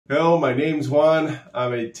Hello, my name's Juan.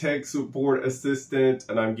 I'm a tech support assistant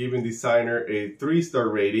and I'm giving Designrr a 3-star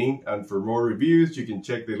rating, and for more reviews you can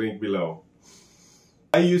check the link below.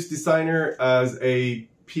 I use Designrr as a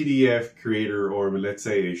PDF creator, or let's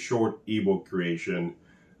say a short ebook creation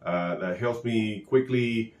that helps me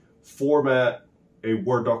quickly format a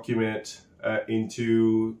Word document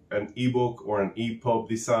into an ebook or an EPUB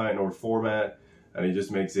design or format, and it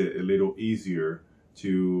just makes it a little easier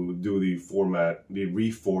to do the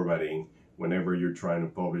reformatting whenever you're trying to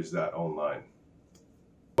publish that online.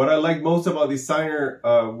 What I like most about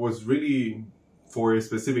Designrr was really for a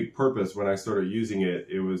specific purpose. When I started using it,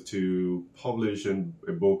 it was to publish a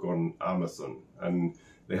book on Amazon, and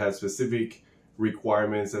they had specific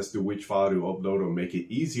requirements as to which file to upload or make it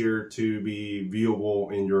easier to be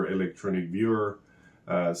viewable in your electronic viewer.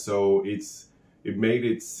 So it made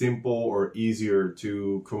it simple or easier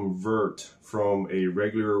to convert from a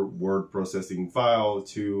regular word processing file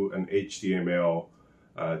to an HTML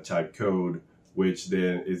type code, which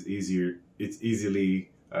then is easily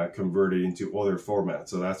converted into other formats.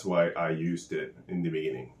 So that's why I used it in the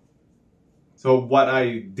beginning. So what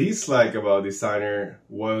I dislike about Designrr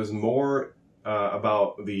was more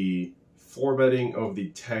about the formatting of the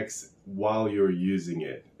text while you're using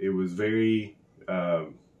it. It was very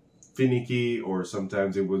finicky, or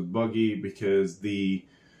sometimes it was buggy because the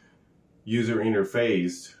user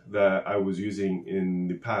interface that I was using in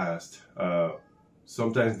the past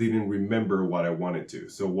sometimes didn't remember what I wanted to.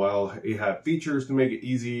 So while it had features to make it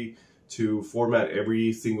easy to format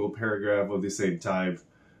every single paragraph of the same type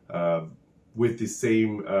with the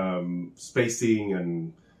same spacing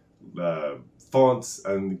and fonts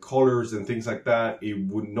and colors and things like that, it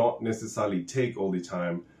would not necessarily take all the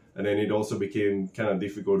time. And then it also became kind of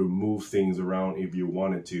difficult to move things around if you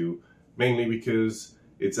wanted to, mainly because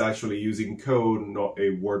it's actually using code, not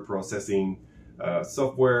a word processing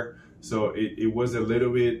software. So it was a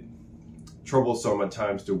little bit troublesome at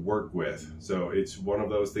times to work with. So it's one of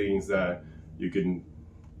those things that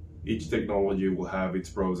each technology will have its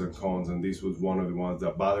pros and cons, and this was one of the ones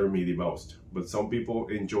that bothered me the most. But some people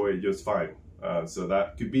enjoy it just fine. So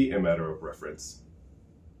that could be a matter of preference.